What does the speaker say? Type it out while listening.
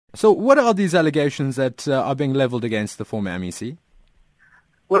So what are these allegations that are being leveled against the former MEC?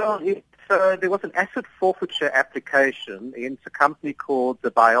 Well, there was an asset forfeiture application against a company called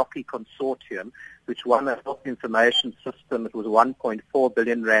the Baoki Consortium, which won a health information system. It was a 1.4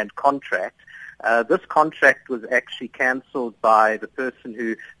 billion rand contract. This contract was actually cancelled by the person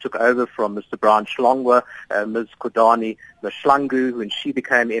who took over from Mr. Hlongwa, Ms. Kodani Mashlangu, when she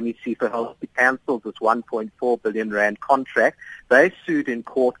became MEC for Health. She cancelled this 1.4 billion rand contract. They sued in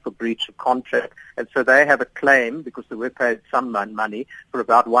court for breach of contract, and so they have a claim, because they were paid some money, for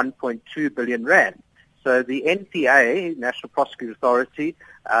about 1.2 billion rand. So the NPA, National Prosecuting Authority,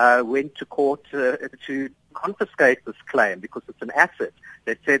 went to court to confiscate this claim because it's an asset.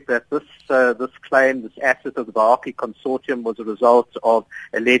 They said that this claim, this asset of the Baoki Consortium, was a result of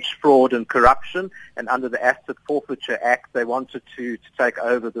alleged fraud and corruption, and under the Asset Forfeiture Act, they wanted to take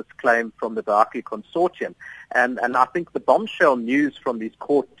over this claim from the Baoki Consortium. And I think the bombshell news from these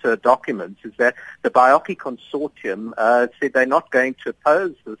court documents is that the Baoki Consortium said they're not going to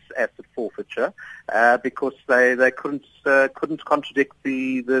oppose this asset forfeiture because they couldn't contradict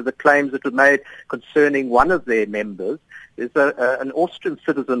the claims that were made concerning one of their members. There's an Austrian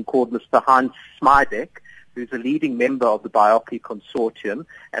citizen called Mr. Heinz Smidek, who's a leading member of the Baoki Consortium,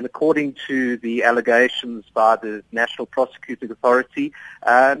 and according to the allegations by the National Prosecuting Authority,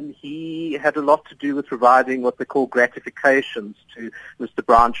 he had a lot to do with providing what they call gratifications to Mr.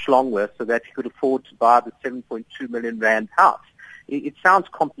 Hlongwa so that he could afford to buy the 7.2 million rand house. It sounds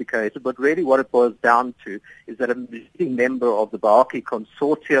complicated, but really what it boils down to is that a leading member of the Baoki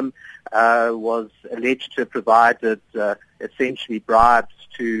Consortium was alleged to have provided essentially bribes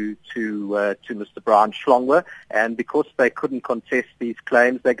to Mr. Hlongwa, and because they couldn't contest these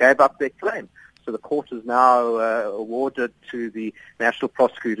claims, they gave up their claim. So the court has now awarded to the National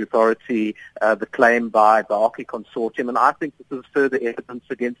Prosecuting Authority the claim by Baoki Consortium, and I think this is further evidence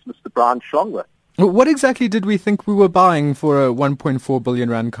against Mr. Hlongwa. What exactly did we think we were buying for a 1.4 billion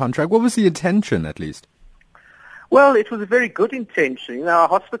rand contract? What was the intention, at least? Well, it was a very good intention. You know, our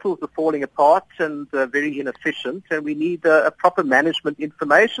hospitals are falling apart and very inefficient, and we need a proper management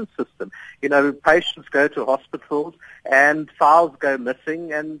information system. You know, patients go to hospitals and files go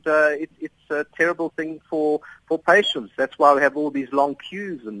missing, and it's a terrible thing for patients. That's why we have all these long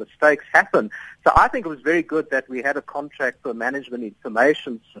queues and mistakes happen. So I think it was very good that we had a contract for a management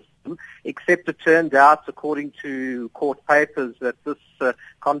information system, except it turned out, according to court papers, that this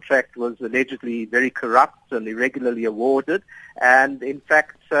contract was allegedly very corrupt and irregularly awarded, and in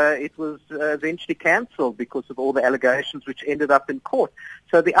fact it was eventually cancelled because of all the allegations which ended up in court.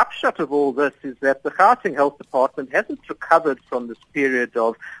 So the upshot of all this is that the Gauteng Health Department hasn't recovered from this period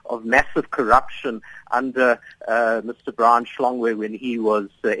of massive corruption under Mr. Hlongwa when he was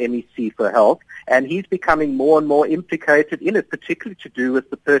MEC for Health, and he's becoming more and more implicated in it, particularly to do with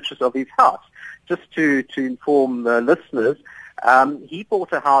the purchase of his house. Just to inform listeners, he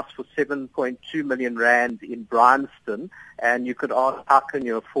bought a house for 7.2 million rand in Bryanston, and you could ask, how can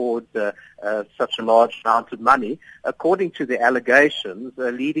you afford such a large amount of money? According to the allegations,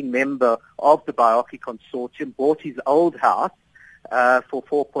 a leading member of the Baoki Consortium bought his old house for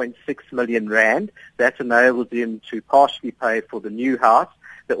 4.6 million rand. That enabled him to partially pay for the new house.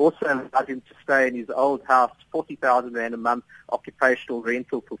 They also allowed him to stay in his old house, 40,000 rand a month, occupational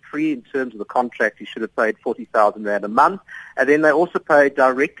rental for free. In terms of the contract, he should have paid 40,000 rand a month. And then they also paid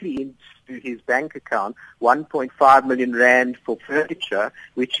directly into his bank account 1.5 million rand for furniture,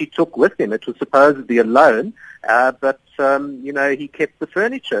 which he took with him. It was supposedly a loan, but he kept the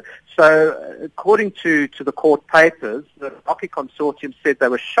furniture. So according to the court papers, the Baoki Consortium said they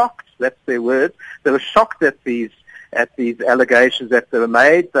were shocked, that's their words, they were shocked at these allegations that they were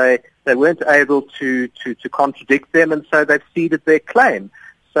made. They weren't able to contradict them, and so they've ceded their claim.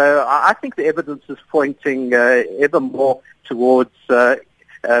 So I think the evidence is pointing ever more towards Mr.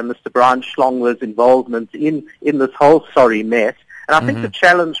 Hlongwa's involvement in this whole sorry mess. And I think the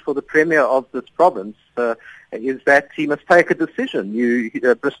challenge for the Premier of this province is that he must take a decision.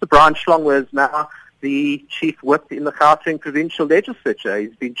 Mr. Hlongwa is now the Chief Whip in the Gauteng Provincial Legislature.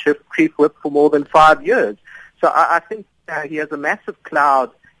 He's been Chief Whip for more than 5 years. So I think he has a massive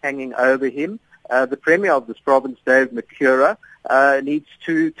cloud hanging over him. The Premier of this province, David Makhura, needs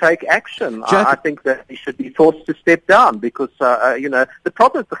to take action. I think that he should be forced to step down because, the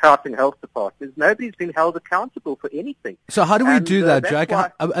problem with the Gauteng Health Department is nobody's been held accountable for anything. So how do we do that, Jack?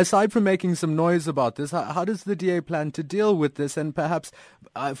 Aside from making some noise about this, how does the DA plan to deal with this and perhaps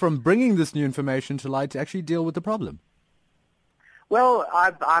from bringing this new information to light to actually deal with the problem? Well,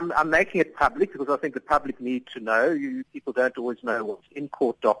 I'm making it public because I think the public need to know. People don't always know what's in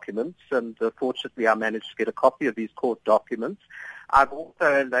court documents, and fortunately I managed to get a copy of these court documents. I've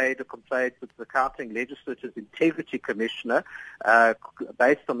also laid a complaint with the Gauteng Legislature's Integrity Commissioner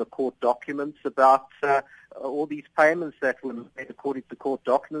based on the court documents about all these payments that were made according to court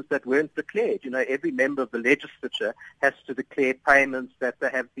documents that weren't declared. Every member of the legislature has to declare payments that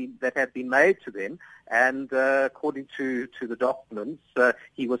have been made to them, and according to the documents,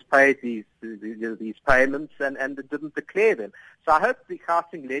 he was paid these payments and didn't declare them. So I hope the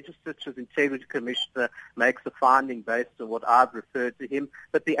Gauteng Legislature's Integrity Commissioner makes a finding based on what I've referred to him.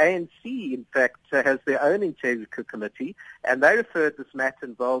 But the ANC, in fact, has their own Integrity Committee, and they referred this matter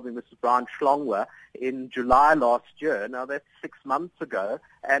involving Mr. Hlongwa in July last year. Now, that's 6 months ago,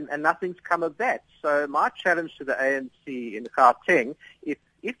 and nothing's come of that. So my challenge to the ANC in Gauteng,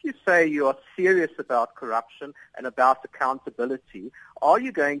 if you say you are serious about corruption and about accountability, are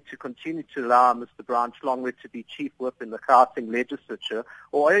you going to continue to allow Mr. Hlongwa to be Chief Whip in the Gauteng Legislature,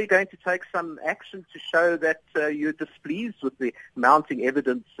 or are you going to take some action to show that you're displeased with the mounting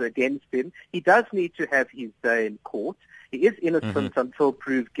evidence against him? He does need to have his day in court. He is innocent until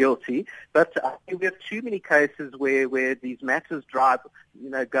proved guilty, but I think we have too many cases where these matters go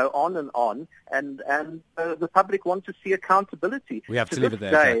on, and the public want to see accountability. We have to leave it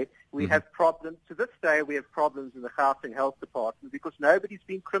there. We have problems. To this day, we have problems in the Gauteng Health Department because nobody's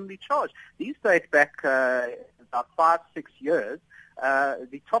been criminally charged. These date back about 5-6 years.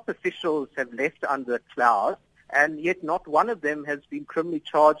 The top officials have left under a cloud, and yet not one of them has been criminally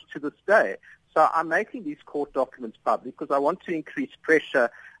charged to this day. So I'm making these court documents public because I want to increase pressure,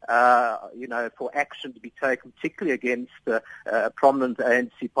 for action to be taken, particularly against a prominent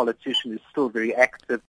ANC politician who's still very active